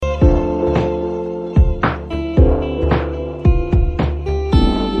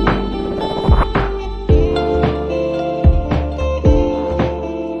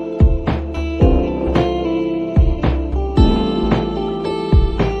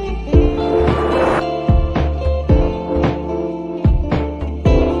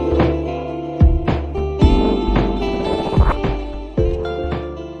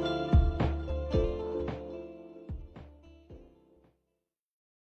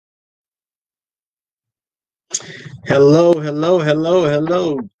Hello, hello, hello,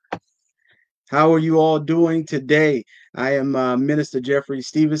 hello. How are you all doing today? I am Minister Jeffrey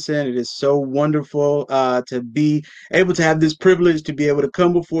Stevenson. It is so wonderful to be able to have this privilege to be able to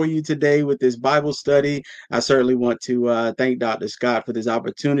come before you today with this Bible study. I certainly want to thank Dr. Scott for this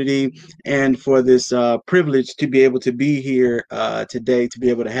opportunity and for this privilege to be able to be here today, to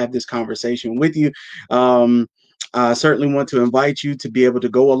be able to have this conversation with you. I certainly want to invite you to be able to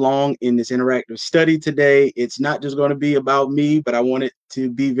go along in this interactive study today. It's not just going to be about me, but I want it to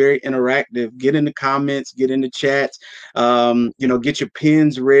be very interactive. Get in the comments, get in the chats, get your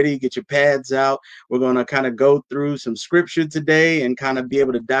pens ready, get your pads out. We're going to kind of go through some scripture today and kind of be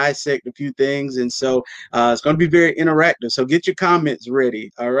able to dissect a few things. And so it's going to be very interactive. So get your comments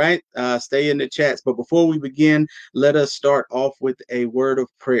ready. All right. Stay in the chats. But before we begin, let us start off with a word of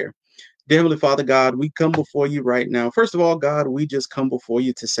prayer. Dear Heavenly Father, God, we come before you right now. First of all, God, we just come before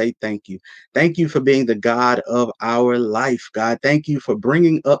you to say thank you. Thank you for being the God of our life, God. Thank you for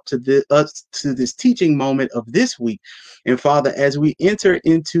bringing us to this teaching moment of this week. And Father, as we enter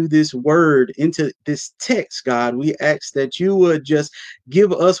into this word, into this text, God, we ask that you would just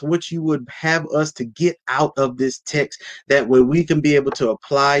give us what you would have us to get out of this text, that way we can be able to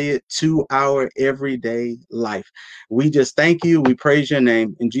apply it to our everyday life. We just thank you. We praise your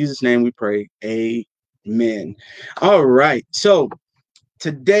name. In Jesus' name we pray. Amen. All right. So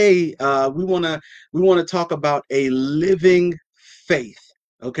today we want to talk about a living faith.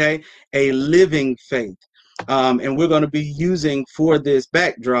 Okay, a living faith. And we're going to be using for this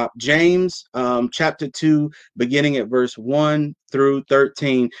backdrop James chapter 2, beginning at verse 1 through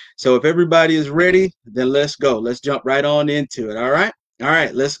 13. So if everybody is ready, then let's go. Let's jump right on into it. All right. All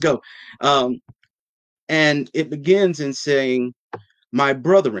right, let's go. Um, and it begins in saying, my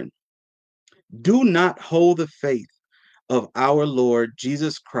brethren, do not hold the faith of our Lord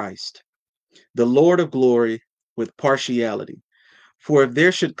Jesus Christ, the Lord of glory, with partiality. For if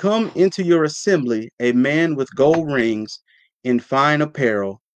there should come into your assembly a man with gold rings in fine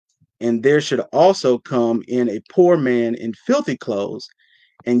apparel, and there should also come in a poor man in filthy clothes,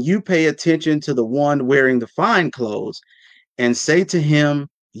 and you pay attention to the one wearing the fine clothes, and say to him,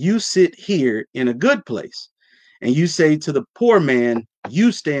 you sit here in a good place, and you say to the poor man,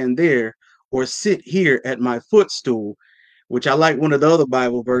 you stand there, or sit here at my footstool, which I like one of the other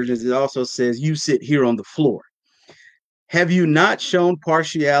Bible versions. It also says, you sit here on the floor. Have you not shown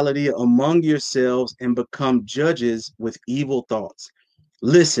partiality among yourselves and become judges with evil thoughts?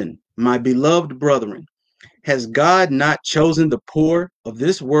 Listen, my beloved brethren, has God not chosen the poor of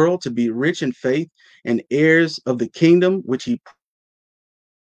this world to be rich in faith and heirs of the kingdom which he?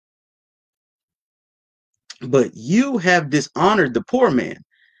 But you have dishonored the poor man.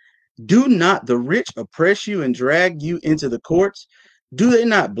 Do not the rich oppress you and drag you into the courts? Do they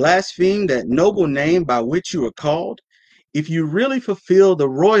not blaspheme that noble name by which you are called? If you really fulfill the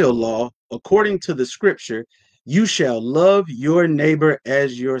royal law according to the scripture, you shall love your neighbor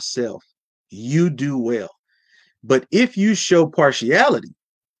as yourself. You do well. But if you show partiality,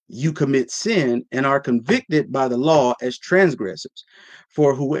 you commit sin and are convicted by the law as transgressors.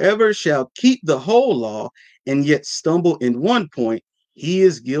 For whoever shall keep the whole law and yet stumble in one point, he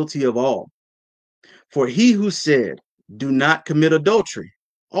is guilty of all. For he who said, do not commit adultery,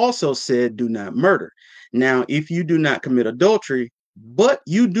 also said, do not murder. Now, if you do not commit adultery, but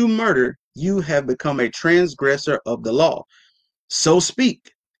you do murder, you have become a transgressor of the law. So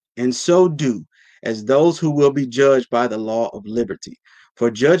speak and so do as those who will be judged by the law of liberty.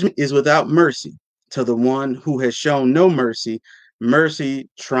 For judgment is without mercy to the one who has shown no mercy. Mercy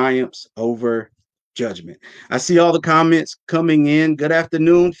triumphs over judgment. I see all the comments coming in. Good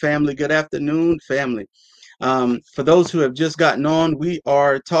afternoon, family. Good afternoon, family. For those who have just gotten on, we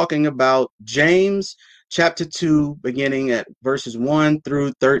are talking about James chapter 2, beginning at verses 1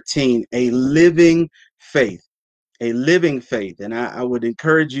 through 13, a living faith. A living faith. And I would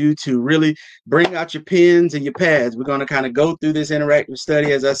encourage you to really bring out your pens and your pads. We're going to kind of go through this interactive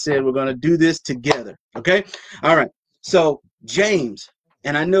study. As I said, we're going to do this together. Okay. All right. So, James,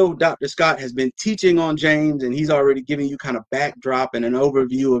 and I know Dr. Scott has been teaching on James, and he's already giving you kind of backdrop and an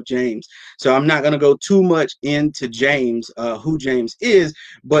overview of James. So I'm not going to go too much into James, who James is,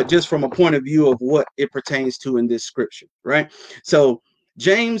 but just from a point of view of what it pertains to in this scripture, right? So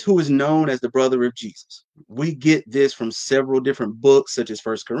James, who is known as the brother of Jesus, we get this from several different books, such as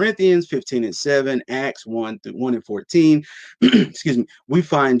First Corinthians 15 and 7, Acts 1 through 1 and 14. Excuse me. We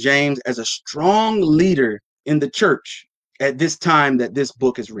find James as a strong leader in the church at this time that this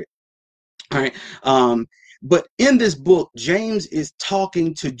book is written. All right. But in this book, James is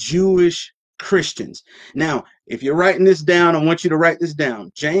talking to Jewish Christians. Now, if you're writing this down, I want you to write this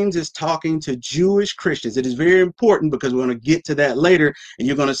down. James is talking to Jewish Christians. It is very important because we're going to get to that later, and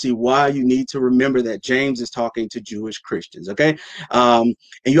you're going to see why you need to remember that James is talking to Jewish Christians, okay? And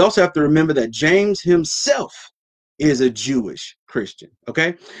you also have to remember that James himself is a Jewish Christian,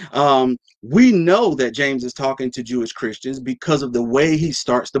 okay? We know that James is talking to Jewish Christians because of the way he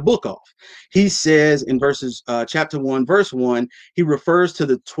starts the book off. He says in chapter 1, verse 1, he refers to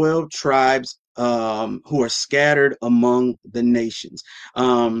the 12 tribes who are scattered among the nations.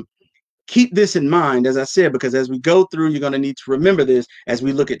 Keep this in mind, as I said, because as we go through, you're going to need to remember this. As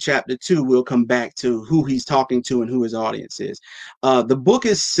we look at chapter 2, we'll come back to who he's talking to and who his audience is. The book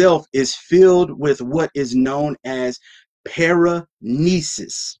itself is filled with what is known as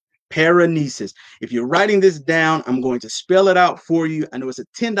paranesis. Paranesis. If you're writing this down, I'm going to spell it out for you. I know it's a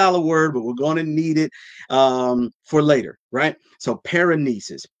 $10 word, but we're going to need it for later, right? So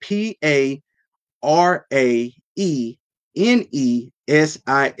paranesis,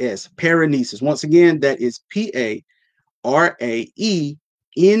 Paranesis, paranesis. Once again, that is Paranesis,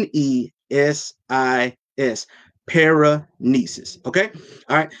 paranesis. Okay.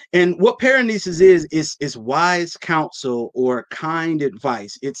 All right. And what paranesis is wise counsel or kind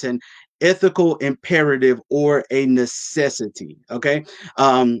advice. It's an ethical imperative or a necessity. Okay.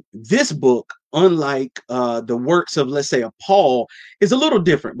 This book, unlike the works of, let's say, a Paul, is a little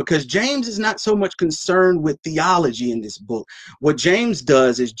different because James is not so much concerned with theology in this book. What James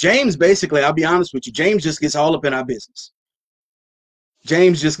does is James basically, I'll be honest with you, James just gets all up in our business.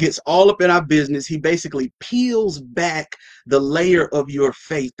 James just gets all up in our business. He basically peels back the layer of your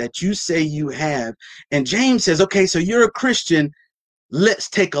faith that you say you have. And James says, okay, so you're a Christian. Let's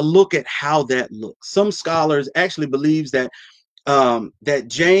take a look at how that looks. Some scholars actually believes that that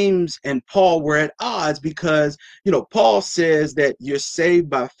James and Paul were at odds because, Paul says that you're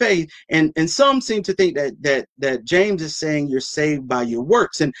saved by faith, and some seem to think that James is saying you're saved by your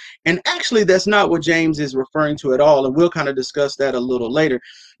works, and actually that's not what James is referring to at all, and we'll kind of discuss that a little later.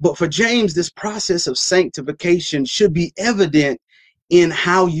 But for James, this process of sanctification should be evident in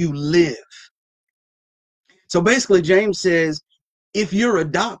how you live. So basically, James says, if you're a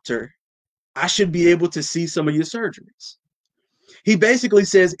doctor, I should be able to see some of your surgeries. He basically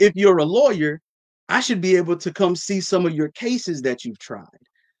says, if you're a lawyer, I should be able to come see some of your cases that you've tried.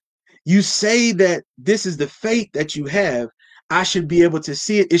 You say that this is the faith that you have. I should be able to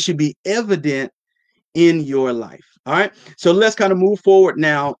see it. It should be evident in your life. All right. So let's kind of move forward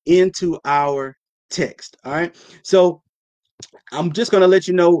now into our text. All right. So I'm just going to let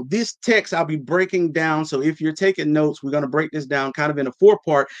you know this text I'll be breaking down. So if you're taking notes, we're going to break this down kind of in a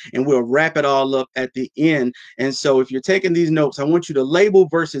 4-part and we'll wrap it all up at the end. And so if you're taking these notes, I want you to label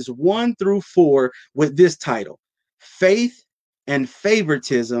verses 1 through 4 with this title: Faith and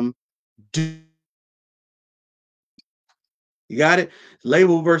Favoritism. You got it?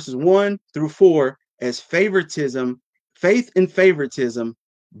 Label verses 1 through 4 as favoritism. Faith and favoritism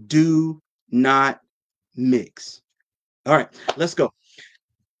do not mix. All right, let's go.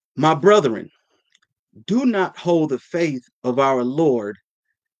 My brethren, do not hold the faith of our Lord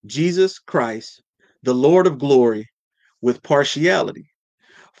Jesus Christ, the Lord of glory, with partiality.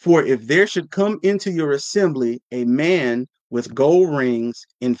 For if there should come into your assembly a man with gold rings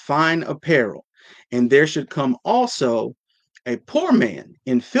in fine apparel, and there should come also a poor man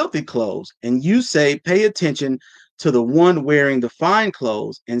in filthy clothes, and you say, pay attention to the one wearing the fine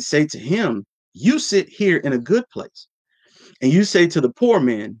clothes, and say to him, you sit here in a good place. And you say to the poor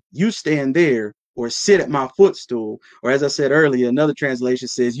man, you stand there or sit at my footstool. Or as I said earlier, another translation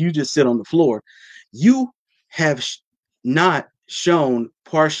says, you just sit on the floor. You have not shown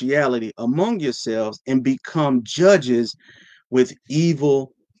partiality among yourselves and become judges with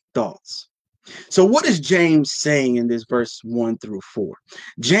evil thoughts. So what is James saying in this verse 1 through 4?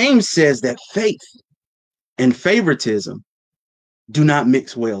 James says that faith and favoritism do not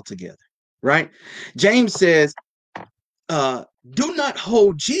mix well together, right? James says, do not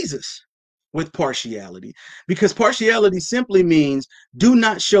hold Jesus with partiality, because partiality simply means do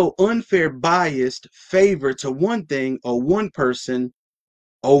not show unfair, biased favor to one thing or one person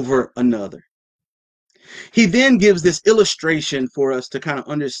over another. He then gives this illustration for us to kind of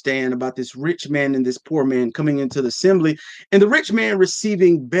understand about this rich man and this poor man coming into the assembly, and the rich man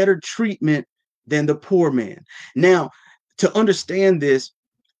receiving better treatment than the poor man. Now, to understand this,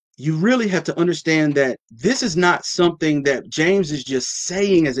 you really have to understand that this is not something that James is just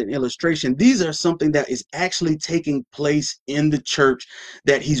saying as an illustration. These are something that is actually taking place in the church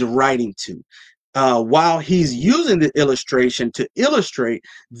that he's writing to. While he's using the illustration to illustrate,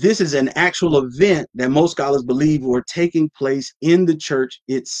 this is an actual event that most scholars believe were taking place in the church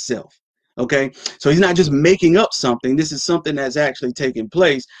itself. Okay, so he's not just making up something. This is something that's actually taking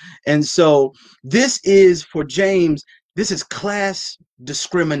place. And so this is for James, this is class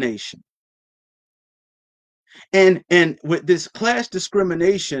discrimination. And with this class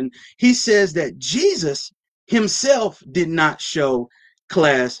discrimination, he says that Jesus himself did not show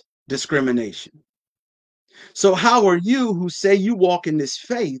class discrimination. So how are you who say you walk in this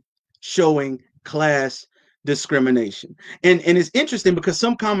faith showing class discrimination? And it's interesting because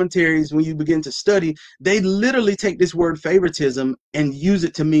some commentaries, when you begin to study, they literally take this word favoritism and use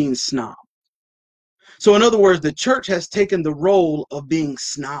it to mean snob. So in other words, the church has taken the role of being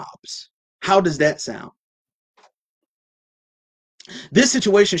snobs. How does that sound? This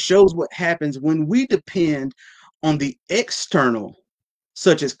situation shows what happens when we depend on the external,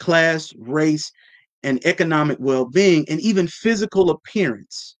 such as class, race, and economic well-being, and even physical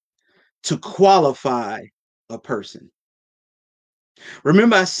appearance to qualify a person.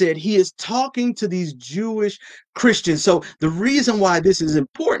 Remember, I said he is talking to these Jewish Christians. So the reason why this is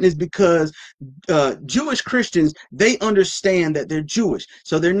important is because Jewish Christians, they understand that they're Jewish.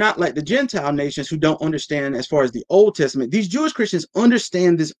 So they're not like the Gentile nations who don't understand as far as the Old Testament. These Jewish Christians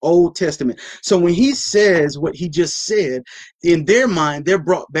understand this Old Testament. So when he says what he just said, in their mind, they're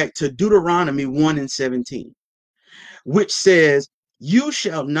brought back to Deuteronomy 1:17, which says, "You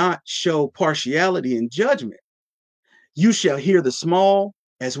shall not show partiality in judgment. You shall hear the small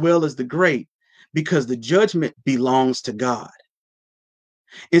as well as the great, because the judgment belongs to God."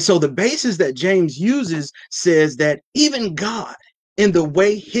 And so the basis that James uses says that even God, in the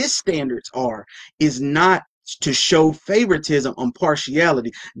way his standards are, is not to show favoritism on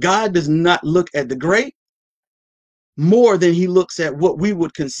partiality. God does not look at the great more than he looks at what we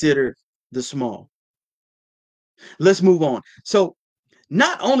would consider the small. Let's move on. So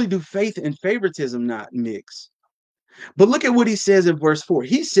not only do faith and favoritism not mix, but look at what he says in verse 4.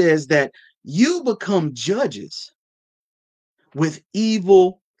 He says that you become judges with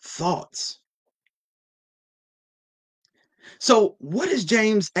evil thoughts. So what is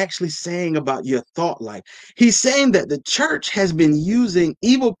James actually saying about your thought life? He's saying that the church has been using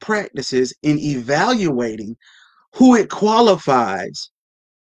evil practices in evaluating who it qualifies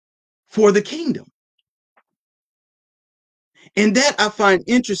for the kingdom. And that I find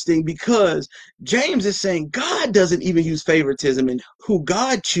interesting because James is saying God doesn't even use favoritism in who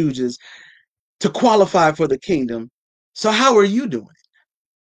God chooses to qualify for the kingdom. So how are you doing it?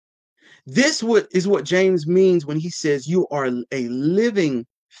 This is what James means when he says you are a living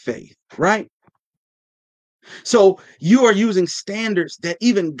faith, right? So you are using standards that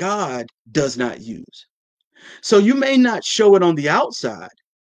even God does not use. So you may not show it on the outside,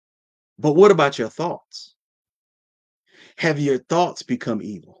 but what about your thoughts? Have your thoughts become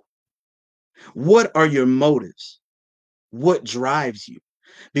evil? What are your motives? What drives you?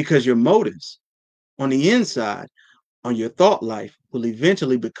 Because your motives on the inside, on your thought life, will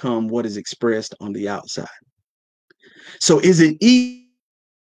eventually become what is expressed on the outside. So is it easy?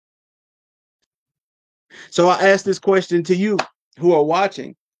 So I ask this question to you who are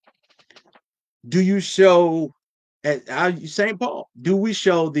watching. Do you show at St. Paul, do we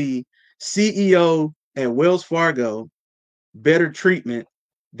show the CEO at Wells Fargo better treatment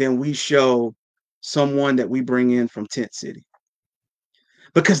than we show someone that we bring in from Tent City?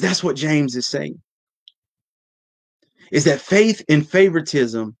 Because that's what James is saying, is that faith and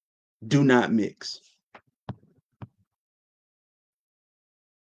favoritism do not mix.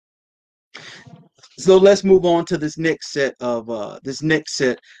 So let's move on to this next set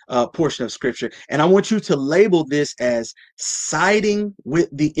portion of scripture, and I want you to label this as siding with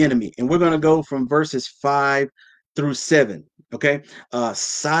the enemy, and we're going to go from verses 5 through 7. Okay,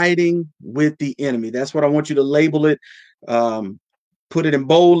 siding with the enemy. That's what I want you to label it. Put it in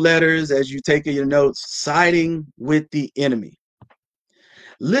bold letters as you take your notes. Siding with the enemy.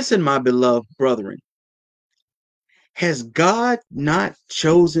 Listen, my beloved brethren. Has God not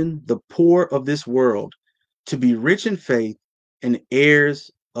chosen the poor of this world to be rich in faith and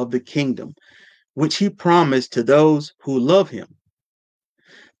heirs of the kingdom, which he promised to those who love him?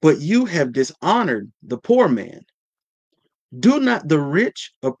 But you have dishonored the poor man. Do not the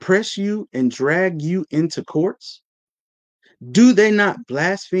rich oppress you and drag you into courts? Do they not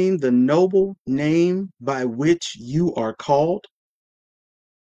blaspheme the noble name by which you are called?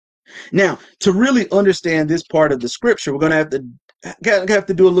 Now, to really understand this part of the scripture, we're going to have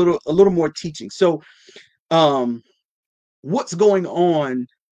to do a little more teaching. So, what's going on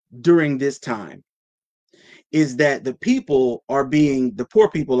during this time is that the poor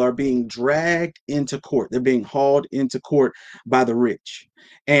people are being dragged into court. They're being hauled into court by the rich,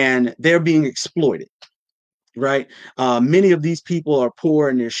 and they're being exploited. right? Many of these people are poor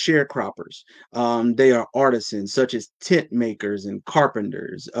and they're sharecroppers. They are artisans, such as tent makers and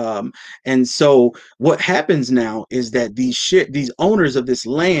carpenters. And so, what happens now is that these owners of this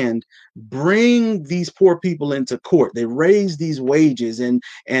land bring these poor people into court. They raise these wages and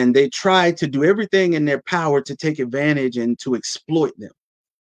they try to do everything in their power to take advantage and to exploit them.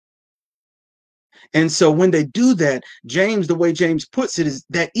 And so, when they do that, James, the way James puts it, is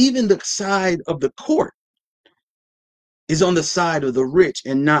that even the side of the court is on the side of the rich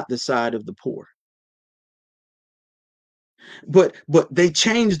and not the side of the poor. But they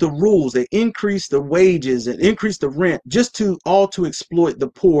change the rules, they increase the wages and increase the rent just to exploit the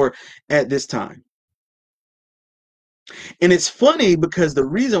poor at this time. And it's funny because the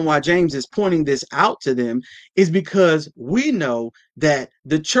reason why James is pointing this out to them is because we know that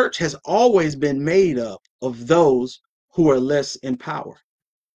the church has always been made up of those who are less in power.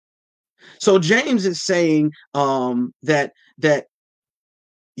 So James is saying that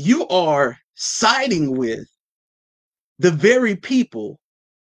you are siding with the very people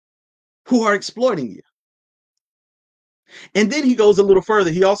who are exploiting you. And then he goes a little further.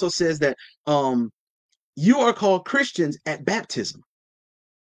 He also says that you are called Christians at baptism.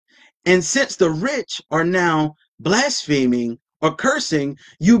 And since the rich are now blaspheming or cursing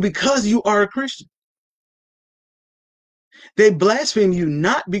you because you are a Christian, they blaspheme you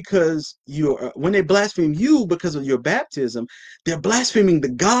not because when they blaspheme you because of your baptism, they're blaspheming the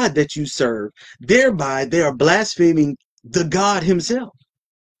God that you serve. Thereby, they are blaspheming the God himself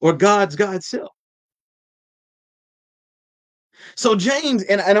or God's self. So James,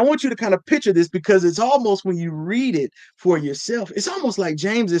 and I want you to kind of picture this because it's almost when you read it for yourself, it's almost like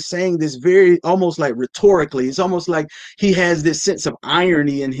James is saying this very almost like rhetorically. It's almost like he has this sense of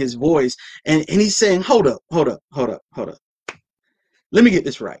irony in his voice. And he's saying, hold up, hold up, hold up, hold up. Let me get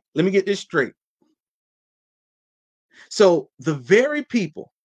this right. Let me get this straight. So the very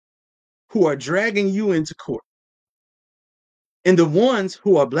people who are dragging you into court and the ones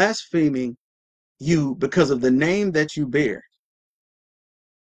who are blaspheming you because of the name that you bear,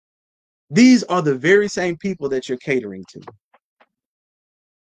 these are the very same people that you're catering to.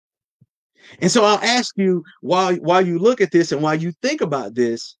 And so I'll ask you while you look at this and while you think about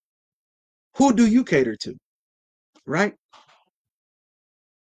this, who do you cater to? Right?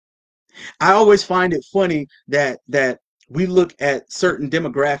 I always find it funny that we look at certain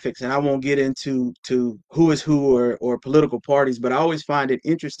demographics, and I won't get into who is who or political parties, but I always find it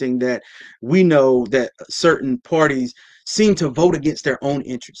interesting that we know that certain parties seem to vote against their own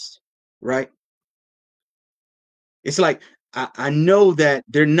interests, right? It's like I know that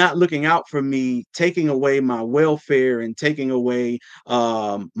they're not looking out for me, taking away my welfare and taking away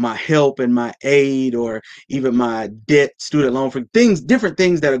my help and my aid, or even my debt, student loan, for things, different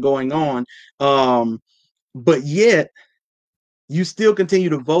things that are going on. But yet you still continue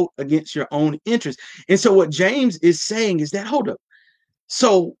to vote against your own interests. And so what James is saying is that, hold up.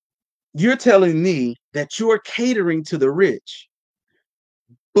 So you're telling me that you're catering to the rich,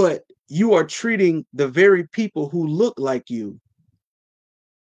 but you are treating the very people who look like you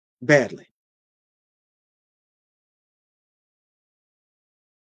badly.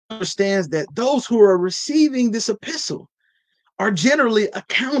 Understands that those who are receiving this epistle are generally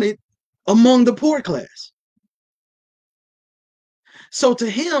accounted among the poor class. So to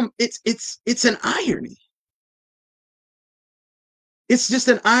him, it's an irony. It's just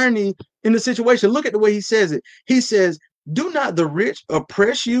an irony in the situation. Look at the way he says it. He says, "Do not the rich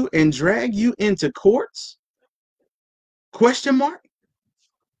oppress you and drag you into courts?" Question mark.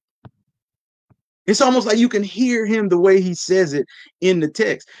 It's almost like you can hear him the way he says it in the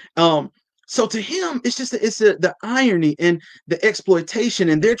text. So to him, it's just the irony and the exploitation,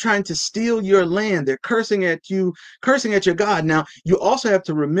 and they're trying to steal your land. They're cursing at you, cursing at your God. Now, you also have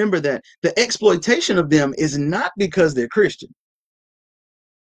to remember that the exploitation of them is not because they're Christian.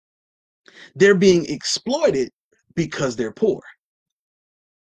 They're being exploited because they're poor.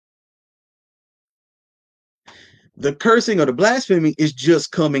 The cursing or the blasphemy is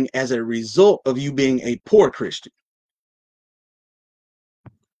just coming as a result of you being a poor Christian.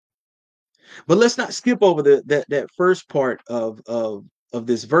 But let's not skip over that first part of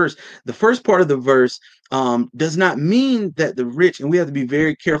this verse. The first part of the verse does not mean that the rich, and we have to be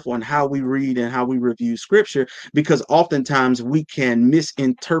very careful on how we read and how we review scripture, because oftentimes we can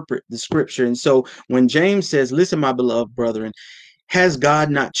misinterpret the scripture. And so when James says, "Listen, my beloved brethren, has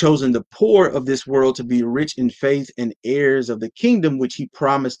God not chosen the poor of this world to be rich in faith and heirs of the kingdom which he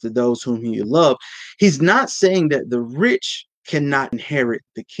promised to those whom he loved?" He's not saying that the rich cannot inherit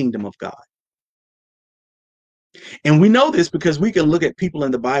the kingdom of God. And we know this because we can look at people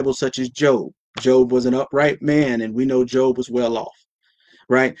in the Bible, such as Job. Job was an upright man, and we know Job was well off,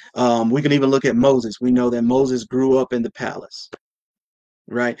 right? We can even look at Moses. We know that Moses grew up in the palace,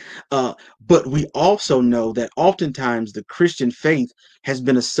 right? But we also know that oftentimes the Christian faith has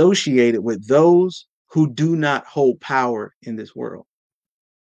been associated with those who do not hold power in this world.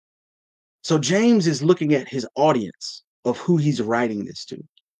 So James is looking at his audience of who he's writing this to.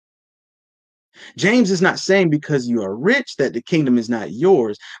 James is not saying because you are rich that the kingdom is not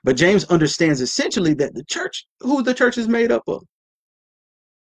yours, but James understands essentially that the church, who the church is made up of.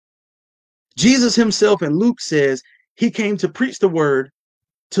 Jesus himself in Luke says he came to preach the word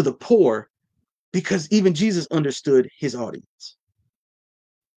to the poor because even Jesus understood his audience.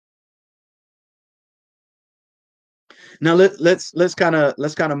 Now let's kind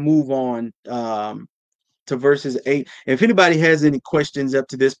of move on to verses 8. If anybody has any questions up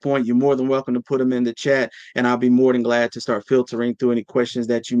to this point, you're more than welcome to put them in the chat, and I'll be more than glad to start filtering through any questions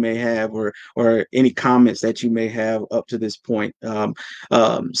that you may have or any comments that you may have up to this point.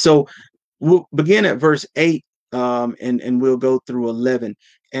 So we'll begin at verse 8, and we'll go through 11.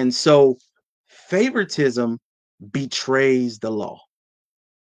 And so favoritism betrays the law.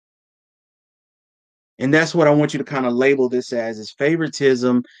 And that's what I want you to kind of label this as, is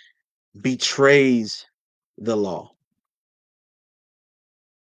favoritism betrays the law.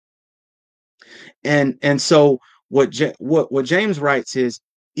 And so what James writes is,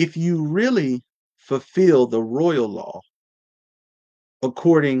 if you really fulfill the royal law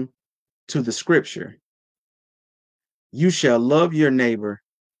according to the scripture, you shall love your neighbor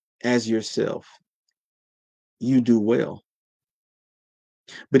as yourself. You do well.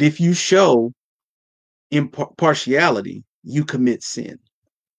 But if you show impartiality, you commit sin,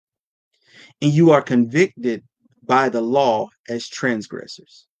 and you are convicted by the law as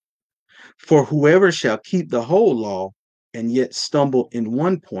transgressors. For whoever shall keep the whole law and yet stumble in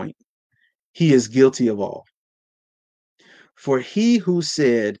one point, he is guilty of all. For he who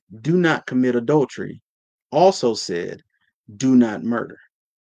said, do not commit adultery, also said, do not murder.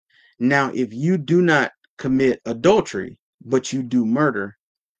 Now, if you do not commit adultery, but you do murder,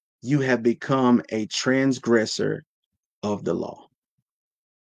 you have become a transgressor of the law.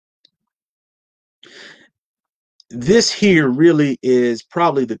 This here really is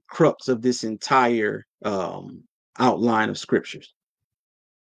probably the crux of this entire outline of scriptures.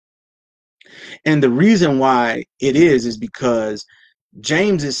 And the reason why it is because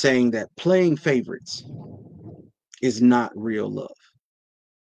James is saying that playing favorites is not real love.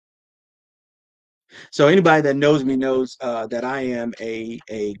 So anybody that knows me knows that I am a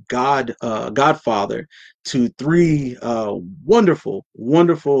godfather to three wonderful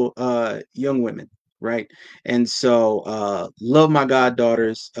young women, right? And so love my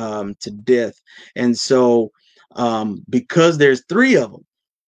goddaughters to death. And so because there's three of them,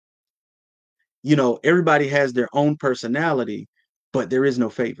 you know, everybody has their own personality, but there is no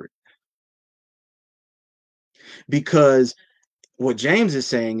favorite. Because what James is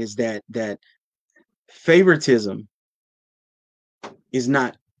saying is that favoritism is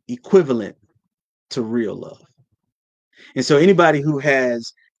not equivalent to real love. And so anybody who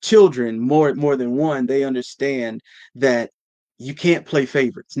has children, more than one, they understand that you can't play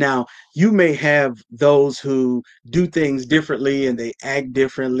favorites. Now, you may have those who do things differently and they act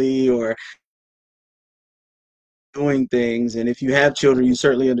differently or doing things. And if you have children, you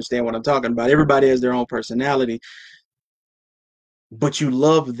certainly understand what I'm talking about. Everybody has their own personality, but you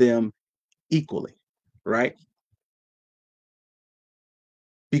love them equally, right?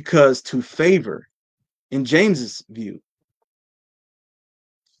 Because to favor, in James's view,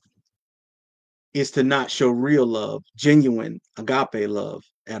 is to not show real love, genuine agape love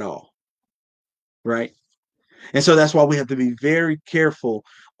at all, right? And so that's why we have to be very careful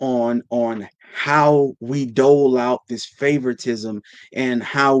on how we dole out this favoritism and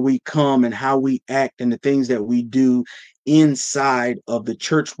how we come and how we act and the things that we do inside of the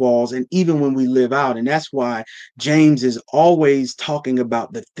church walls and even when we live out. And that's why James is always talking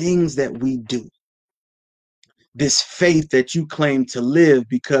about the things that we do, this faith that you claim to live,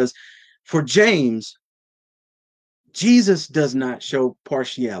 because for James, Jesus does not show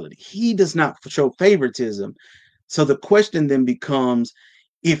partiality. He does not show favoritism. So the question then becomes,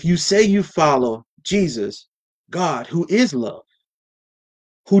 if you say you follow Jesus, God, who is love,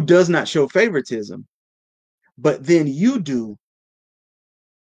 who does not show favoritism, but then you do,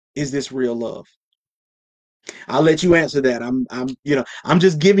 is this real love? I'll let you answer that. I'm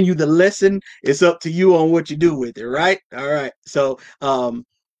just giving you the lesson. It's up to you on what you do with it, right? All right. So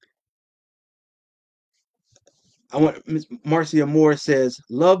I want Ms. Marcia Moore says,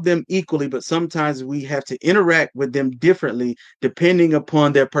 love them equally, but sometimes we have to interact with them differently depending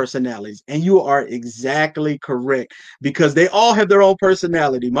upon their personalities. And you are exactly correct, because they all have their own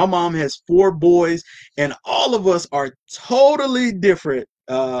personality. My mom has 4 boys, and all of us are totally different.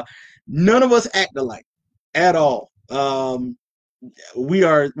 None of us act alike at all. We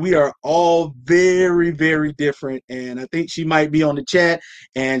are all very, very different, and I think she might be on the chat,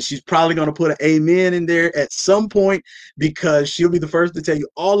 and she's probably going to put an amen in there at some point, because she'll be the first to tell you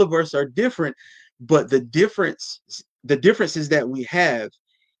all of us are different. But the differences that we have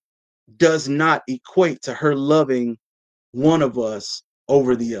does not equate to her loving one of us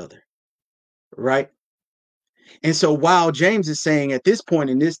over the other, right? And so while James is saying at this point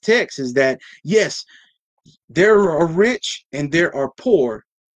in this text is that yes, there are rich and there are poor.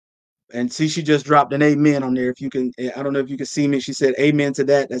 And see, she just dropped an amen on there. If you can, I don't know if you can see me. She said amen to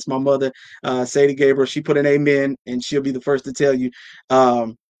that. That's my mother, Sadie Gabriel. She put an amen, and she'll be the first to tell you.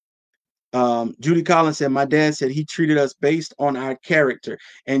 Um, Judy Collins said, my dad said he treated us based on our character,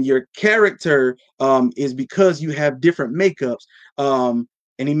 and your character is because you have different makeups,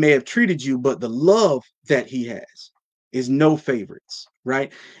 and he may have treated you, but the love that he has is no favorites,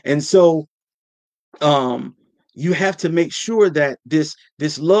 right? And so you have to make sure that this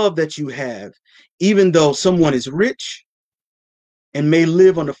love that you have, even though someone is rich and may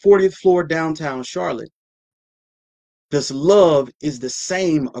live on the 40th floor downtown Charlotte, this love is the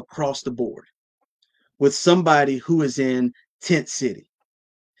same across the board with somebody who is in Tent City.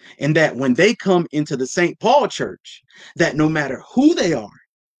 And that when they come into the St. Paul church, that no matter who they are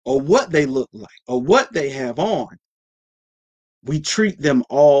or what they look like or what they have on, we treat them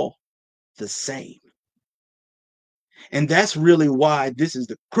all the same. And that's really why this is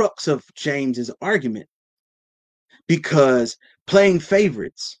the crux of James's argument, because playing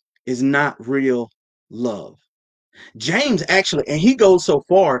favorites is not real love. James actually, and he goes so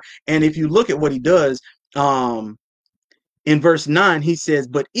far, and if you look at what he does, in verse 9, he says,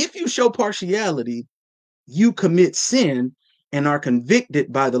 but if you show partiality, you commit sin and are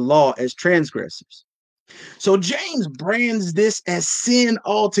convicted by the law as transgressors. So James brands this as sin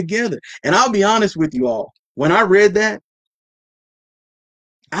altogether. And I'll be honest with you all, when I read that,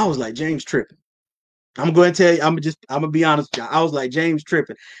 I was like, James tripping. I'm going to tell you, I'm gonna be honest with you. I was like, James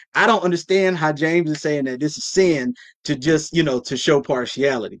tripping. I don't understand how James is saying that this is sin to just, to show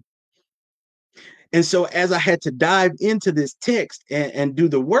partiality. And so as I had to dive into this text and do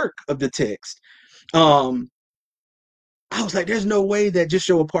the work of the text, I was like, there's no way that just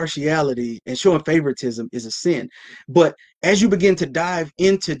showing partiality and showing favoritism is a sin. But as you begin to dive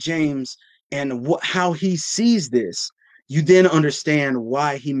into James and how he sees this, you then understand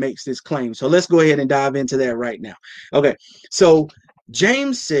why he makes this claim. So let's go ahead and dive into that right now. Okay, so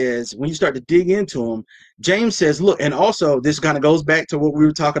James says, when you start to dig into him, James says, look, and also this kind of goes back to what we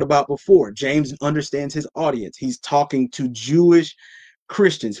were talking about before. James understands his audience. He's talking to Jewish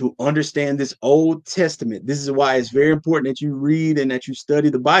Christians who understand this Old Testament. This is why it's very important that you read and that you study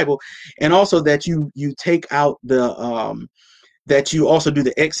the Bible, and also that you take out the that you also do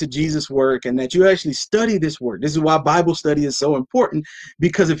the exegesis work, and that you actually study this work. This is why Bible study is so important,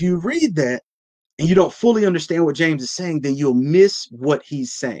 because if you read that and you don't fully understand what James is saying, then you'll miss what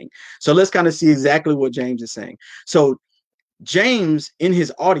he's saying. So let's kind of see exactly what James is saying. So James, in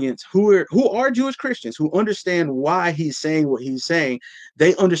his audience, who are Jewish Christians who understand why he's saying what he's saying,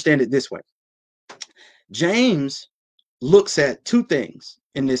 they understand it this way. James looks at 2 things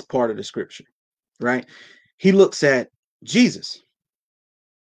in this part of the scripture, right? He looks at Jesus,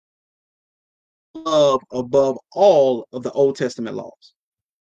 love above all of the Old Testament laws.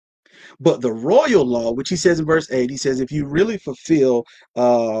 But the royal law, which he says in verse 8, he says, if you really fulfill,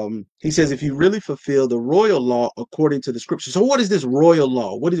 the royal law according to the scripture. So what is this royal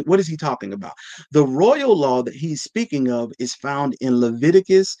law? What is he talking about? The royal law that he's speaking of is found in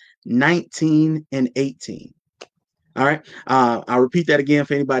Leviticus 19 and 18. All right. I'll repeat that again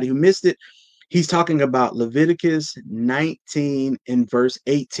for anybody who missed it. He's talking about Leviticus 19 and verse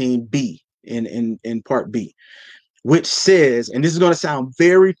 18b in part B, which says, and this is going to sound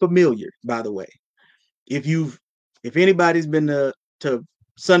very familiar, by the way. If anybody's been to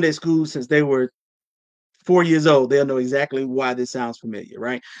Sunday school since they were 4 years old, they'll know exactly why this sounds familiar,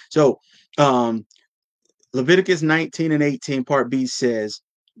 right? So Leviticus 19 and 18 part B says,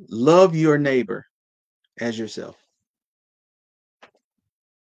 love your neighbor as yourself.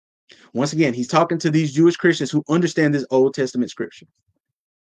 Once again, he's talking to these Jewish Christians who understand this Old Testament scripture.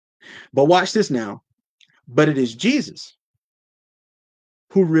 But watch this now. But it is Jesus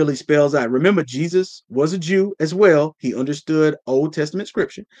who really spells out. Remember, Jesus was a Jew as well. He understood Old Testament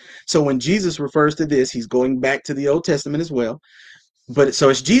scripture. So when Jesus refers to this, he's going back to the Old Testament as well. But so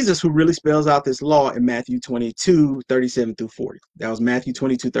it's Jesus who really spells out this law in Matthew 22:37 through 40. That was Matthew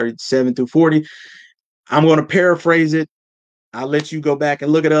 22:37 through 40. I'm going to paraphrase it. I'll let you go back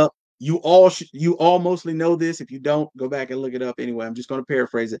and look it up. You all mostly know this. If you don't, go back and look it up anyway. I'm just going to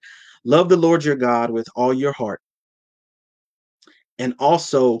paraphrase it. Love the Lord your God with all your heart, and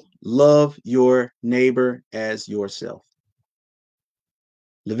also love your neighbor as yourself.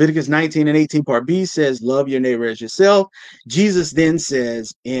 Leviticus 19:18 part B says, love your neighbor as yourself. Jesus then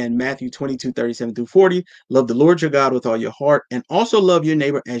says in Matthew 22:37 through 40, love the Lord your God with all your heart, and also love your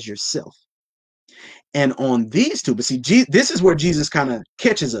neighbor as yourself. And on these two, but see, this is where Jesus kind of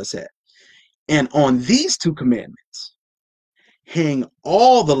catches us at. And on these two commandments hang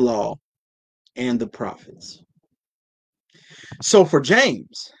all the law and the prophets. So for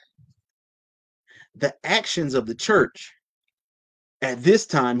James, the actions of the church at this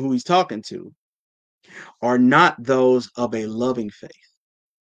time, who he's talking to, are not those of a loving faith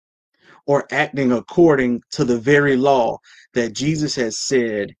or acting according to the very law that Jesus has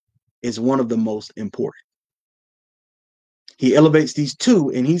said is one of the most important. He elevates these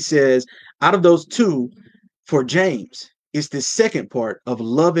two and he says, out of those two, for James, it's the second part of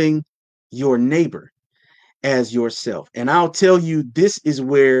loving your neighbor as yourself. And I'll tell you, this is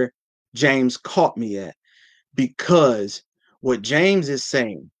where James caught me at, because what James is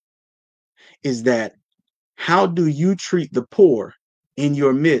saying is that how do you treat the poor in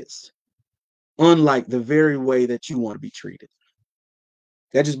your midst, unlike the very way that you want to be treated?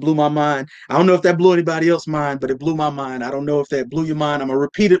 That just blew my mind. I don't know if that blew anybody else's mind, but it blew my mind. I don't know if that blew your mind. I'm going to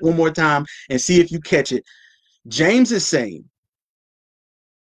repeat it one more time and see if you catch it. James is saying,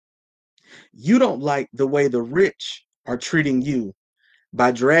 you don't like the way the rich are treating you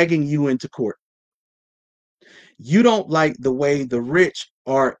by dragging you into court. You don't like the way the rich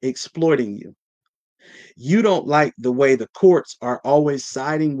are exploiting you. You don't like the way the courts are always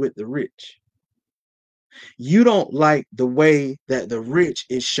siding with the rich. You don't like the way that the rich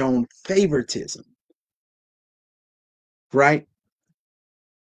is shown favoritism, right?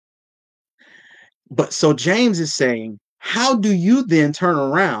 But so James is saying, how do you then turn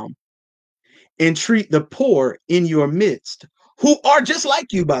around and treat the poor in your midst, who are just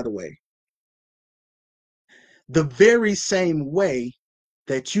like you, by the way, the very same way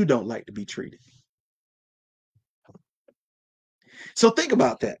that you don't like to be treated? So think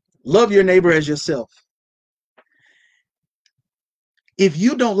about that. Love your neighbor as yourself. If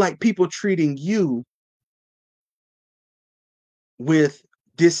you don't like people treating you with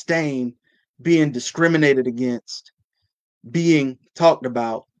disdain, being discriminated against, being talked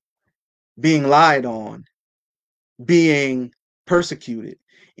about, being lied on, being persecuted,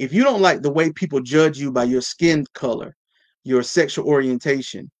 if you don't like the way people judge you by your skin color, your sexual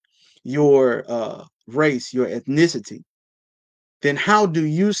orientation, your race, your ethnicity, then how do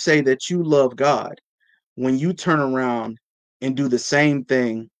you say that you love God when you turn around and do the same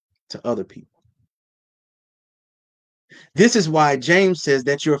thing to other people? This is why James says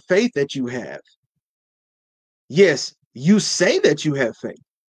that your faith that you have, yes, you say that you have faith,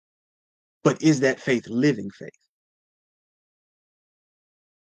 but is that faith living faith?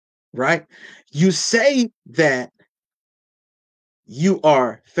 Right? You say that you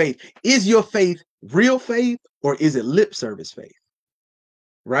are faith. Is your faith real faith, or is it lip service faith?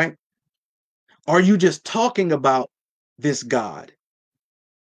 Right? Are you just talking about this God,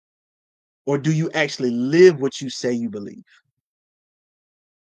 or do you actually live what you say you believe?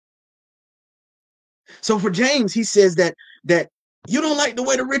 So for James, he says that you don't like the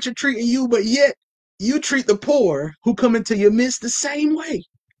way the rich are treating you, but yet you treat the poor who come into your midst the same way.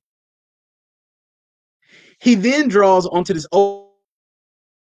 He then draws onto this old.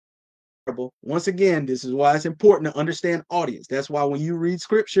 Once again, this is why it's important to understand audience. That's why when you read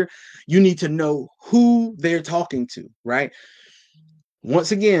scripture, you need to know who they're talking to, right?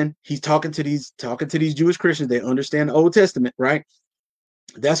 Once again, he's talking to these Jewish Christians. They understand the Old Testament, right?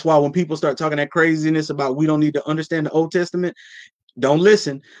 That's why when people start talking that craziness about we don't need to understand the Old Testament, don't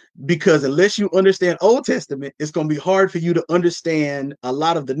listen, because unless you understand Old Testament, it's going to be hard for you to understand a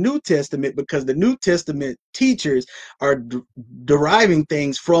lot of the New Testament, because the New Testament teachers are deriving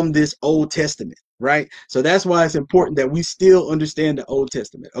things from this Old Testament, right? So that's why it's important that we still understand the Old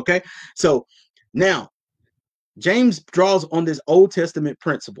Testament, okay? So now, James draws on this Old Testament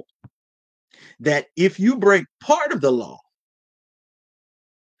principle that if you break part of the law,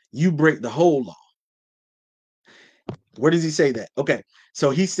 you break the whole law. Where does he say that? Okay, so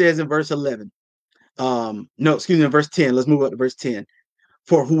he says in verse 11, no, excuse me, in verse 10, let's move up to verse 10.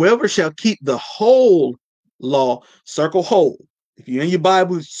 For whoever shall keep the whole law, circle whole. If you're in your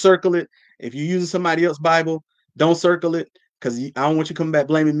Bible, circle it. If you're using somebody else's Bible, don't circle it, because I don't want you coming back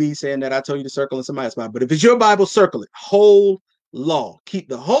blaming me saying that I told you to circle in somebody else's Bible. But if it's your Bible, circle it. Whole law. Keep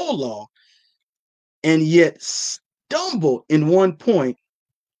the whole law, and yet stumble in one point,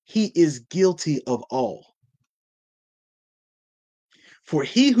 he is guilty of all. For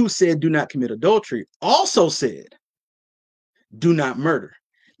he who said, do not commit adultery, also said, do not murder.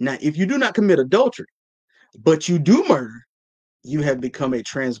 Now, if you do not commit adultery, but you do murder, you have become a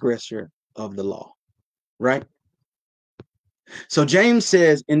transgressor of the law, right? So James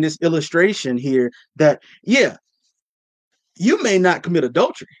says in this illustration here that, yeah, you may not commit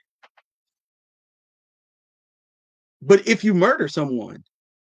adultery, but if you murder someone,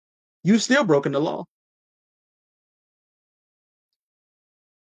 you've still broken the law.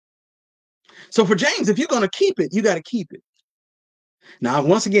 So for James, if you're going to keep it, you got to keep it. Now,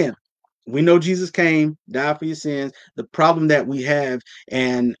 once again, we know Jesus came, died for your sins. The problem that we have,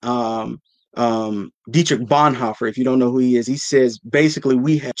 and Dietrich Bonhoeffer, if you don't know who he is, he says basically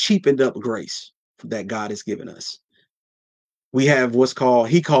we have cheapened up grace that God has given us. We have what's called,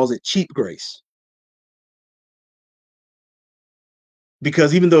 he calls it cheap grace.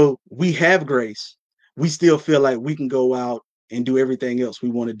 Because even though we have grace, we still feel like we can go out and do everything else we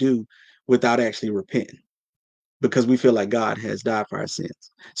want to do without actually repenting, because we feel like God has died for our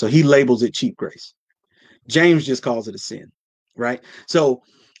sins. So he labels it cheap grace. James just calls it a sin, right? So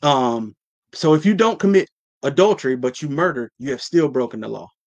if you don't commit adultery, but you murder, you have still broken the law.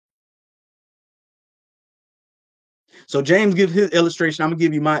 So James gives his illustration. I'm gonna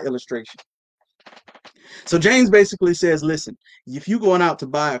give you my illustration. So James basically says, listen, if you're going out to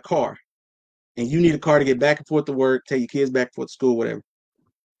buy a car and you need a car to get back and forth to work, take your kids back and forth to school, whatever,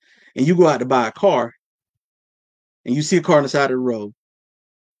 and you go out to buy a car and you see a car on the side of the road,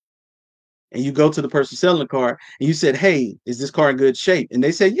 and you go to the person selling the car and you said, hey, is this car in good shape? And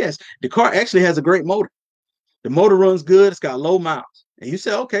they say, yes, the car actually has a great motor. The motor runs good. It's got low miles. And you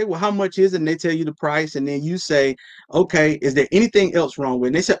say, okay, well, how much is it? And they tell you the price. And then you say, okay, is there anything else wrong with it?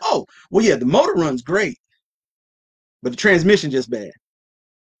 And they say, oh, well, yeah, the motor runs great, but the transmission just bad.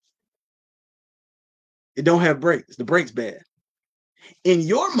 It don't have brakes. The brakes bad. In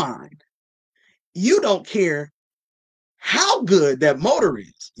your mind, you don't care how good that motor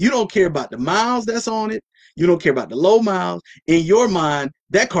is. You don't care about the miles that's on it. You don't care about the low miles. In your mind,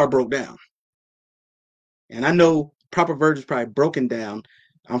 that car broke down. And I know proper verb is probably broken down.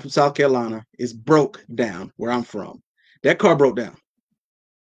 I'm from South Carolina. It's broke down where I'm from. That car broke down.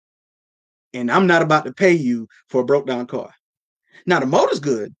 And I'm not about to pay you for a broke down car. Now, the motor's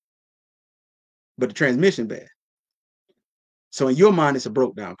good, but the transmission bad. So in your mind, it's a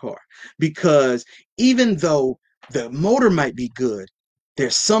broke down car, because even though the motor might be good,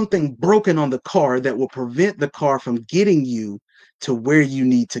 there's something broken on the car that will prevent the car from getting you to where you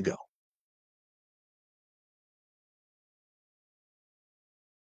need to go.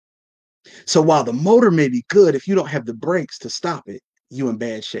 So while the motor may be good, if you don't have the brakes to stop it, you're in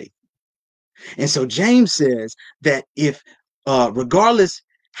bad shape. And so James says that if, regardless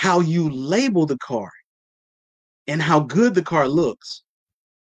how you label the car and how good the car looks,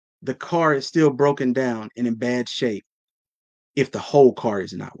 the car is still broken down and in bad shape if the whole car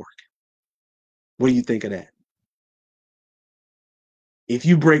is not working. What do you think of that? If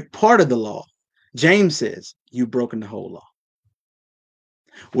you break part of the law, James says you've broken the whole law.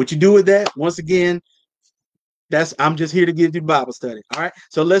 What you do with that, once again, I'm just here to give you Bible study. All right.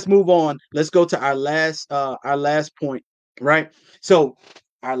 So let's move on. Let's go to our last point. Right. So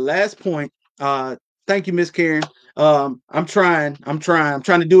our last point. Thank you, Miss Karen. I'm trying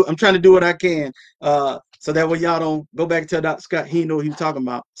to do what I can. So that way y'all don't go back and tell Dr. Scott he knew what he was talking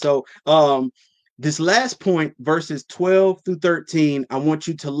about. So this last point, verses 12 through 13, I want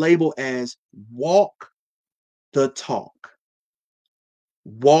you to label as walk the talk.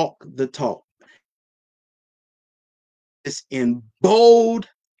 Walk the talk. It's in bold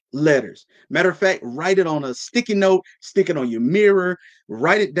letters. Matter of fact, write it on a sticky note, stick it on your mirror,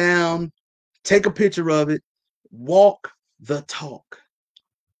 write it down, take a picture of it. Walk the talk.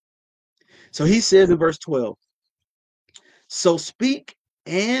 So he says in verse 12, so speak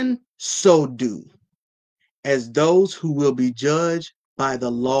and so do, as those who will be judged by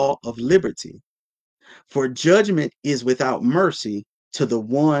the law of liberty. For judgment is without mercy to the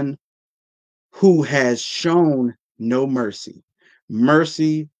one who has shown no mercy.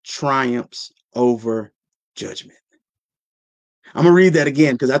 Mercy triumphs over judgment. I'm going to read that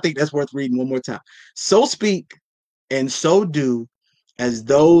again because I think that's worth reading one more time. So speak and so do, as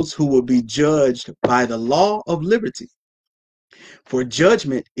those who will be judged by the law of liberty. For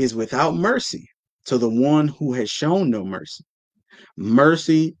judgment is without mercy to the one who has shown no mercy.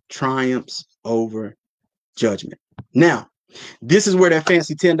 Mercy triumphs over judgment. Now, this is where that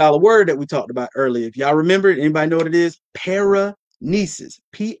fancy $10 word that we talked about earlier, if y'all remember it, anybody know what it is? Paranesis.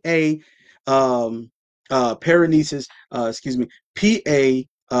 Paranesis, excuse me, Paranesis.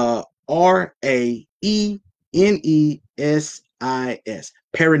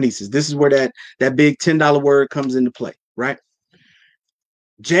 Paranesis. This is where that big $10 word comes into play, right?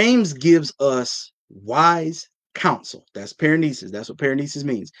 James gives us wise counsel. That's paranesis. That's what paranesis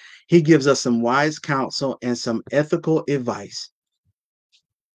means. He gives us some wise counsel and some ethical advice.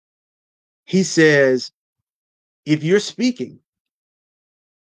 He says, if you're speaking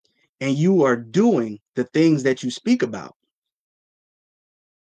and you are doing the things that you speak about,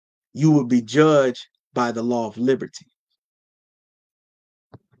 you will be judged by the law of liberty.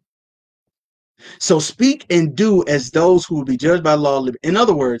 So speak and do as those who will be judged by the law of liberty. In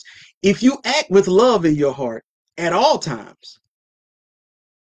other words, if you act with love in your heart at all times,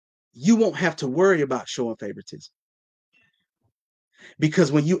 you won't have to worry about showing favoritism.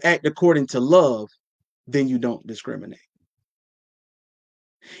 Because when you act according to love, then you don't discriminate.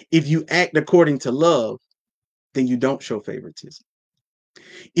 If you act according to love, then you don't show favoritism.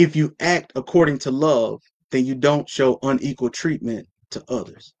 If you act according to love, then you don't show unequal treatment to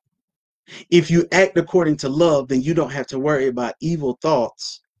others. If you act according to love, then you don't have to worry about evil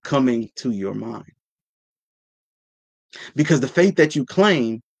thoughts coming to your mind. Because the faith that you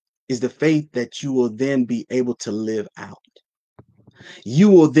claim is the faith that you will then be able to live out. You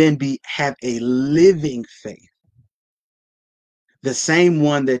will then have a living faith. The same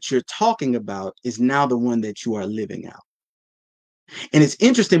one that you're talking about is now the one that you are living out. And it's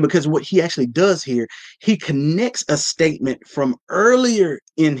interesting because what he actually does here, he connects a statement from earlier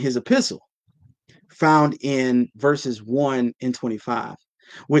in his epistle, found in verses 1 and 25,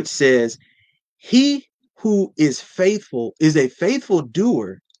 which says, he who is faithful is a faithful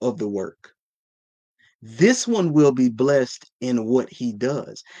doer of the work. This one will be blessed in what he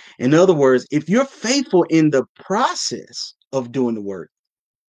does. In other words, if you're faithful in the process of doing the work,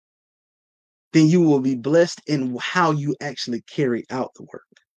 then you will be blessed in how you actually carry out the work.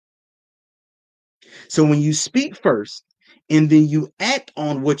 So when you speak first and then you act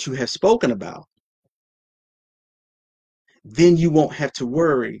on what you have spoken about, then you won't have to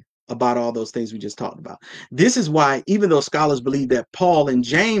worry about all those things we just talked about. This is why, even though scholars believe that Paul and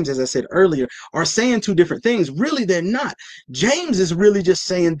James, as I said earlier, are saying two different things, really they're not. James is really just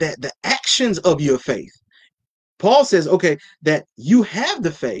saying that the actions of your faith. Paul says, okay, that you have the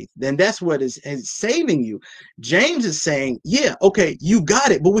faith, then that's what is saving you. James is saying, yeah, okay, you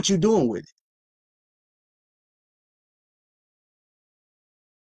got it, but what you doing with it?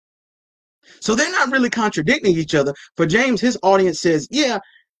 So they're not really contradicting each other. For James, his audience says, yeah,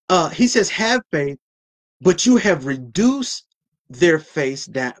 he says, have faith, but you have reduced their faith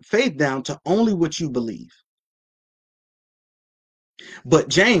down to only what you believe. But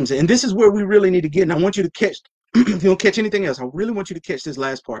James, and this is where we really need to get, and I want you to catch, if you don't catch anything else, I really want you to catch this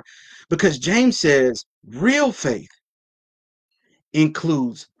last part, because James says real faith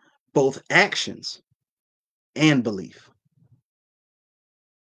includes both actions and belief.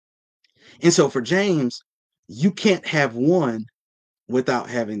 And so for James, you can't have one without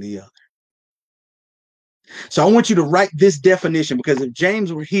having the other. So I want you to write this definition, because if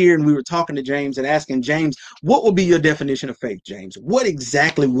James were here and we were talking to James and asking James, what would be your definition of faith, James? What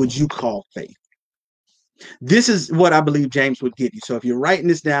exactly would you call faith? This is what I believe James would give you. So if you're writing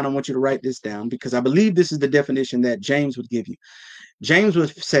this down, I want you to write this down, because I believe this is the definition that James would give you. James would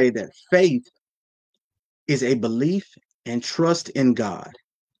say that faith is a belief and trust in God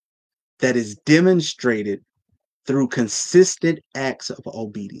that is demonstrated through consistent acts of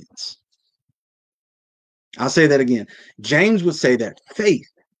obedience. I'll say that again. James would say that faith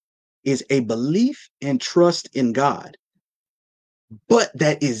is a belief and trust in God, but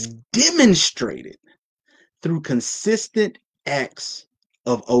that is demonstrated through consistent acts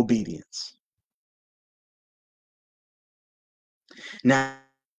of obedience. Now,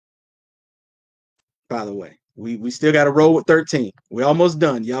 by the way, we still got to roll with 13. We're almost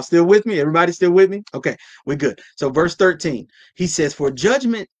done. Y'all still with me? Everybody still with me? Okay, we're good. So verse 13, he says, for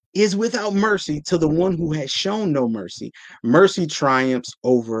judgment is without mercy to the one who has shown no mercy. Mercy triumphs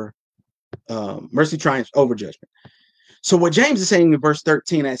over judgment. So what James is saying in verse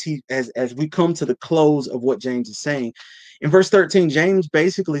 13, as we come to the close of what James is saying, in verse 13, James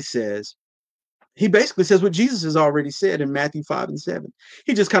basically says what Jesus has already said in Matthew 5 and 7.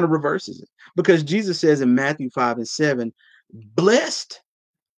 He just kind of reverses it, because Jesus says in Matthew 5 and 7, blessed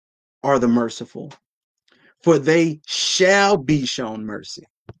are the merciful, for they shall be shown mercy.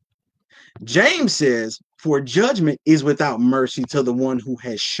 James says, for judgment is without mercy to the one who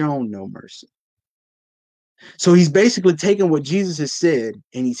has shown no mercy. So he's basically taken what Jesus has said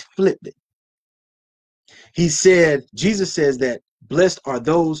and he's flipped it. He said, Jesus says that blessed are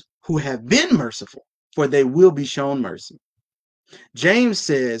those who have been merciful, for they will be shown mercy. James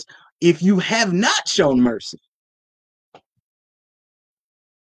says, if you have not shown mercy,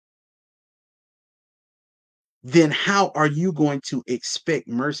 then how are you going to expect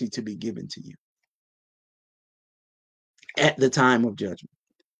mercy to be given to you at the time of judgment?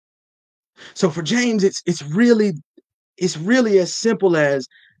 So for James, it's really as simple as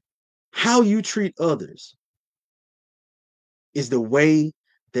how you treat others is the way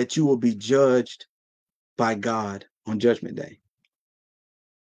that you will be judged by God on Judgment Day.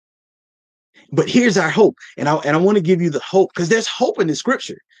 But here's our hope, and I want to give you the hope, because there's hope in the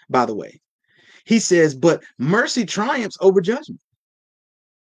scripture, by the way. He says, but mercy triumphs over judgment.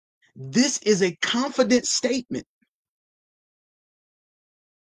 This is a confident statement.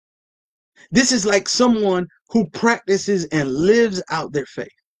 This is like someone who practices and lives out their faith.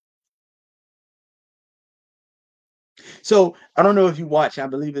 So I don't know if you watch, I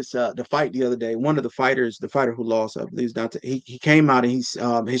believe it's the fight the other day. One of the fighters, the fighter who lost, I believe Dante, he came out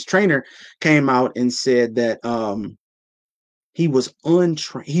and his trainer came out and said that he was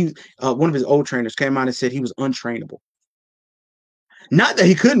untrained. One of his old trainers came out and said he was untrainable. Not that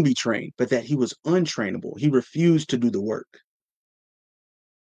he couldn't be trained, but that he was untrainable. He refused to do the work.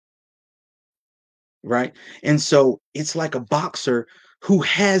 Right. And so it's like a boxer who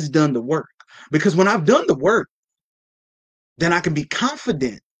has done the work, because when I've done the work, then I can be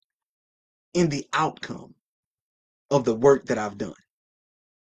confident in the outcome of the work that I've done.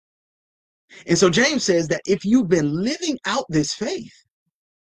 And so James says that if you've been living out this faith,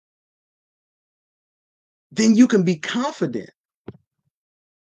 then you can be confident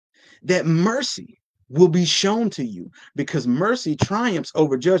that mercy will be shown to you, because mercy triumphs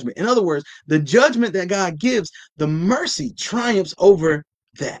over judgment. In other words, the judgment that God gives, the mercy triumphs over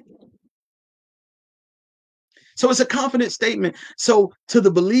that. So it's a confident statement. So to the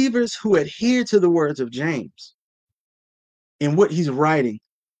believers who adhere to the words of James and what he's writing,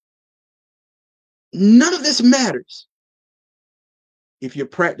 none of this matters if you're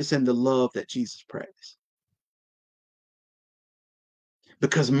practicing the love that Jesus practiced.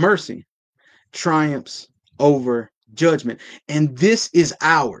 Because mercy triumphs over judgment. And this is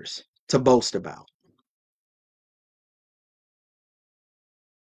ours to boast about.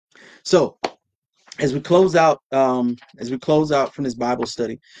 So as we close out from this Bible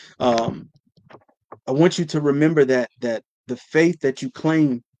study, I want you to remember that the faith that you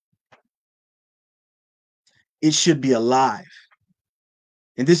claim, it should be alive.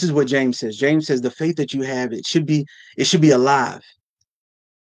 And this is what James says. James says the faith that you have, it should be alive.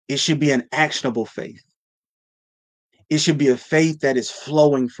 It should be an actionable faith. It should be a faith that is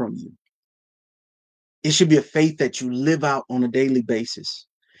flowing from you. It should be a faith that you live out on a daily basis.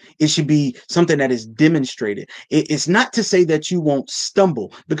 It should be something that is demonstrated. It's not to say that you won't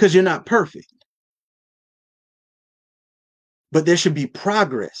stumble, because you're not perfect. But there should be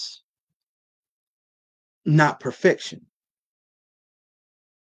progress, not perfection.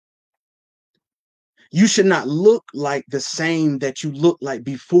 You should not look like the same that you looked like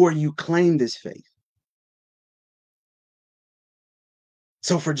before you claim this faith.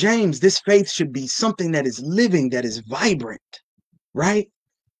 So for James, this faith should be something that is living, that is vibrant, right?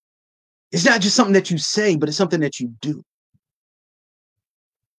 It's not just something that you say, but it's something that you do.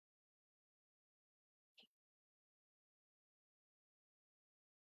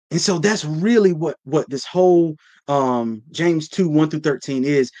 And so that's really what this whole James 2:1-13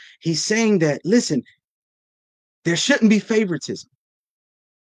 is. He's saying that, listen, there shouldn't be favoritism.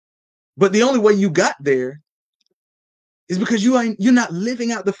 But the only way you got there is because you're not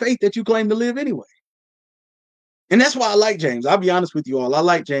living out the faith that you claim to live anyway. And that's why I like James. I'll be honest with you all. I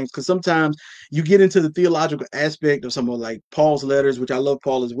like James because sometimes you get into the theological aspect of some of like Paul's letters, which I love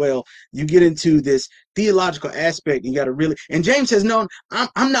Paul as well. You get into this theological aspect, and you got to really, and James says, no,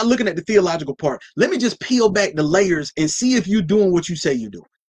 I'm not looking at the theological part. Let me just peel back the layers and see if you're doing what you say you do.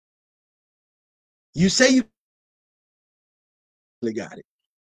 You say you really got it.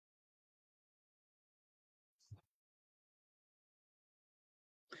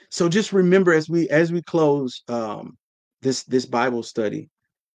 So just remember, as we close this Bible study,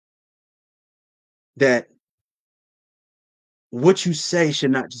 that what you say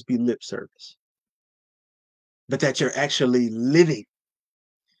should not just be lip service, but that you're actually living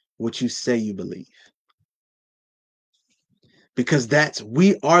what you say you believe. Because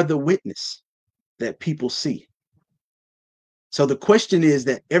we are the witness that people see. So the question is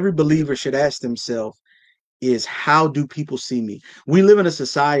that every believer should ask themselves is, how do people see me? We live in a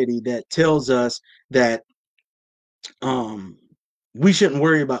society that tells us that um, we shouldn't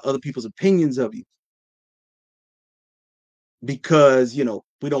worry about other people's opinions of you because,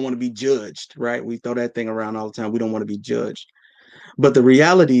 we don't want to be judged, right? We throw that thing around all the time. We don't want to be judged. But the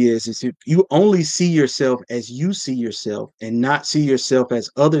reality is if you only see yourself as you see yourself and not see yourself as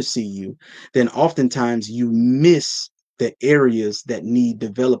others see you, then oftentimes you miss the areas that need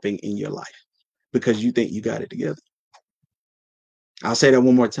developing in your life because you think you got it together. I'll say that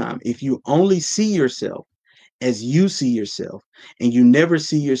one more time. If you only see yourself as you see yourself and you never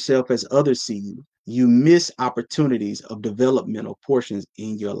see yourself as others see you, you miss opportunities of developmental portions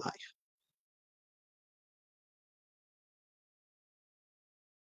in your life.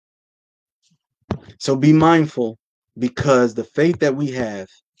 So be mindful, because the faith that we have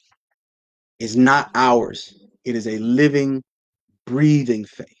is not ours. It is a living, breathing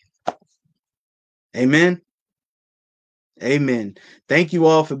faith. Amen. Amen. Thank you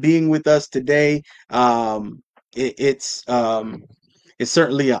all for being with us today. It's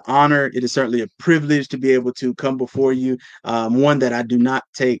certainly an honor. It is certainly a privilege to be able to come before you, one that I do not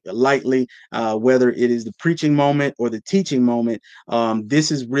take lightly, whether it is the preaching moment or the teaching moment.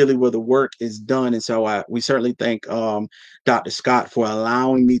 This is really where the work is done. And so we certainly thank Dr. Scott for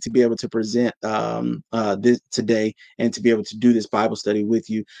allowing me to be able to present this today and to be able to do this Bible study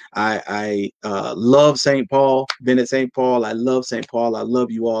with you. I love St. Paul, been at St. Paul. I love St. Paul. I love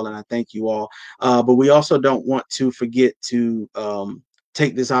you all, and I thank you all. But we also don't want to forget to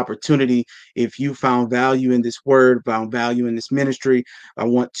take this opportunity. If you found value in this word, found value in this ministry, I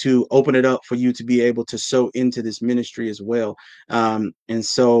want to open it up for you to be able to sow into this ministry as well. And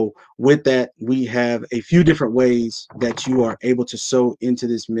so with that, we have a few different ways that you are able to sow into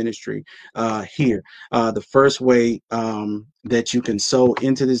this ministry here. The first way that you can sow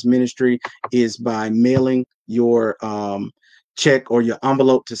into this ministry is by mailing your check or your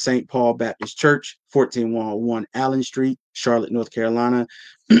envelope to St. Paul Baptist Church, 14101 Allen Street, Charlotte, North Carolina,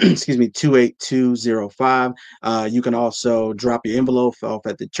 28205. You can also drop your envelope off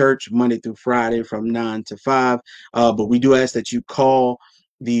at the church Monday through Friday from 9 to 5. But we do ask that you call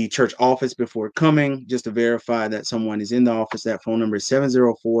the church office before coming, just to verify that someone is in the office. That phone number is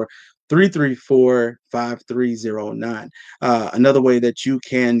 704-334-5309. Another way that you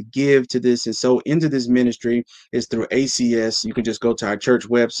can give to this and so into this ministry is through ACS. You can just go to our church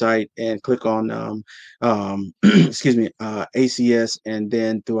website and click on ACS, and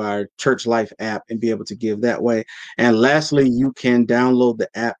then through our Church Life app and be able to give that way. And lastly, you can download the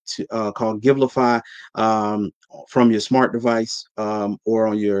app called Givelify from your smart device or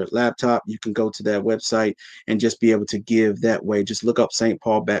on your laptop. You can go to that website and just be able to give that way. Just look up St.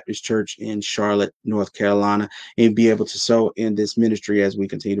 Paul Baptist Church in Charlotte, North Carolina, and be able to sow in this ministry as we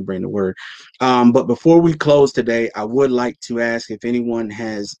continue to bring the word. But before we close today, I would like to ask if anyone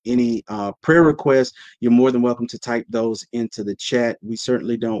has any prayer requests. You're more than welcome to type those into the chat. We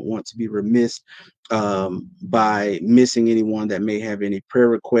certainly don't want to be remiss by missing anyone that may have any prayer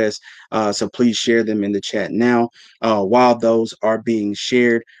requests. So please share them in the chat now. While those are being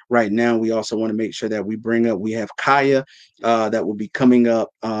shared right now, we also want to make sure that we have Kaya that will be coming up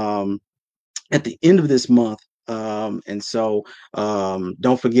at the end of this month. And so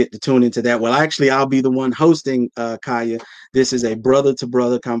don't forget to tune into that. Well, actually, I'll be the one hosting Kaya. This is a brother to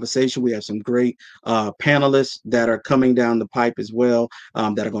brother conversation. We have some great panelists that are coming down the pipe as well,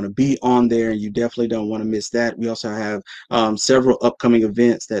 that are going to be on there, and you definitely don't want to miss that. We also have several upcoming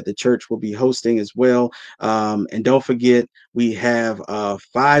events that the church will be hosting as well. And don't forget, we have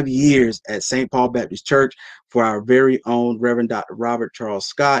 5 years at St. Paul Baptist Church for our very own Reverend Dr. Robert Charles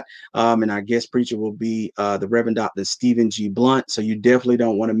Scott. And our guest preacher will be the Reverend Dr. Stephen G. Blunt. So you definitely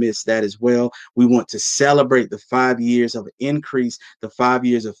don't want to miss that as well. We want to celebrate the 5 years of increase, the 5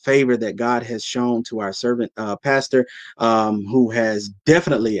 years of favor that God has shown to our servant pastor, who has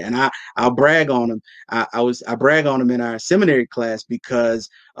definitely, and I'll brag on him. I brag on him in our seminary class because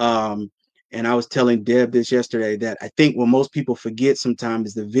and I was telling Deb this yesterday, that I think what most people forget sometimes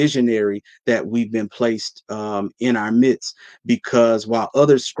is the visionary that we've been placed in our midst, because while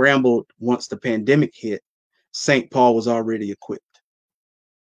others scrambled once the pandemic hit, St. Paul was already equipped.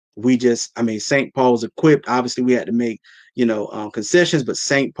 St. Paul was equipped. Obviously, we had to make, concessions, but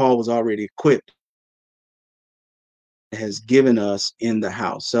St. Paul was already equipped, has given us in the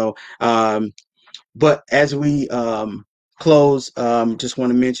house. So, but as we close, just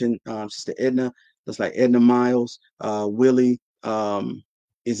want to mention Sister Edna. That's like Edna Miles, Willie,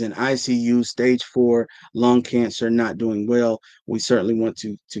 is in ICU, stage 4 lung cancer, not doing well. We certainly want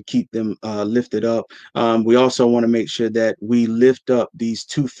to keep them lifted up. We also want to make sure that we lift up these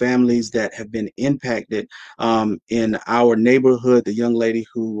two families that have been impacted in our neighborhood. The young lady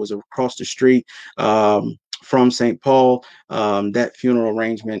who was across the street from St. Paul, that funeral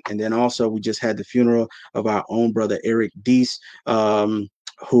arrangement. And then also we just had the funeral of our own brother, Eric Deese,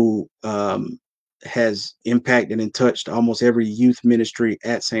 who has impacted and touched almost every youth ministry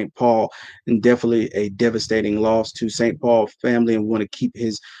at St. Paul, and definitely a devastating loss to St. Paul family. And want to keep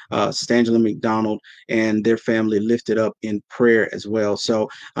his Stangela McDonald and their family lifted up in prayer as well. So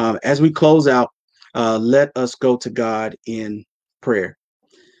as we close out, let us go to God in prayer.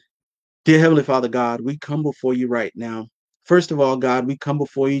 Dear Heavenly Father God, we come before you right now. First of all, God, we come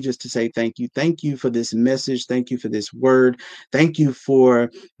before you just to say thank you. Thank you for this message. Thank you for this word. Thank you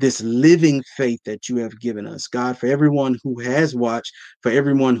for this living faith that you have given us. God, for everyone who has watched, for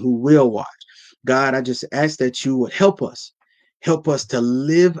everyone who will watch. God, I just ask that you would help us. Help us to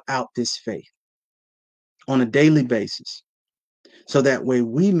live out this faith on a daily basis, so that way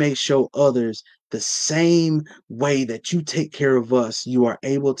we may show others the same way that you take care of us, you are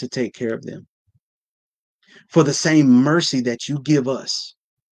able to take care of them. For the same mercy that you give us,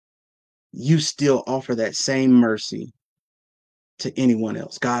 you still offer that same mercy to anyone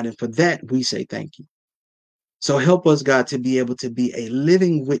else, God. And for that, we say thank you. So help us, God, to be able to be a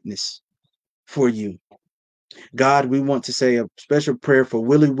living witness for you. God, we want to say a special prayer for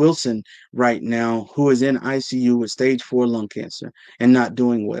Willie Wilson right now, who is in ICU with stage 4 lung cancer and not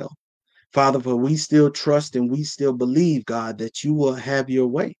doing well. Father, for we still trust and we still believe, God, that you will have your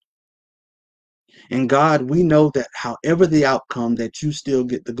way. And God, we know that however the outcome, that you still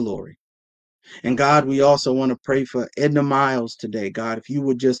get the glory. And God, we also want to pray for Edna Miles today. God, if you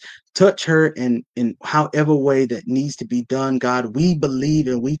would just touch her in however way that needs to be done, God, we believe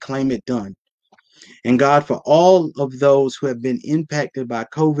and we claim it done. And God, for all of those who have been impacted by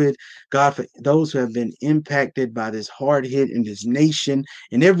COVID, God, for those who have been impacted by this hard hit in this nation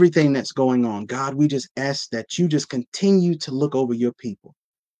and everything that's going on, God, we just ask that you just continue to look over your people.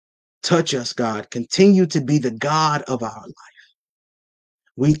 Touch us, God. Continue to be the God of our life.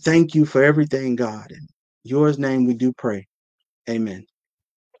 We thank you for everything, God. In yours name we do pray. Amen.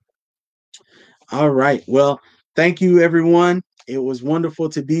 All right. Well, thank you, everyone. It was wonderful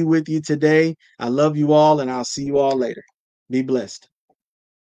to be with you today. I love you all, and I'll see you all later. Be blessed.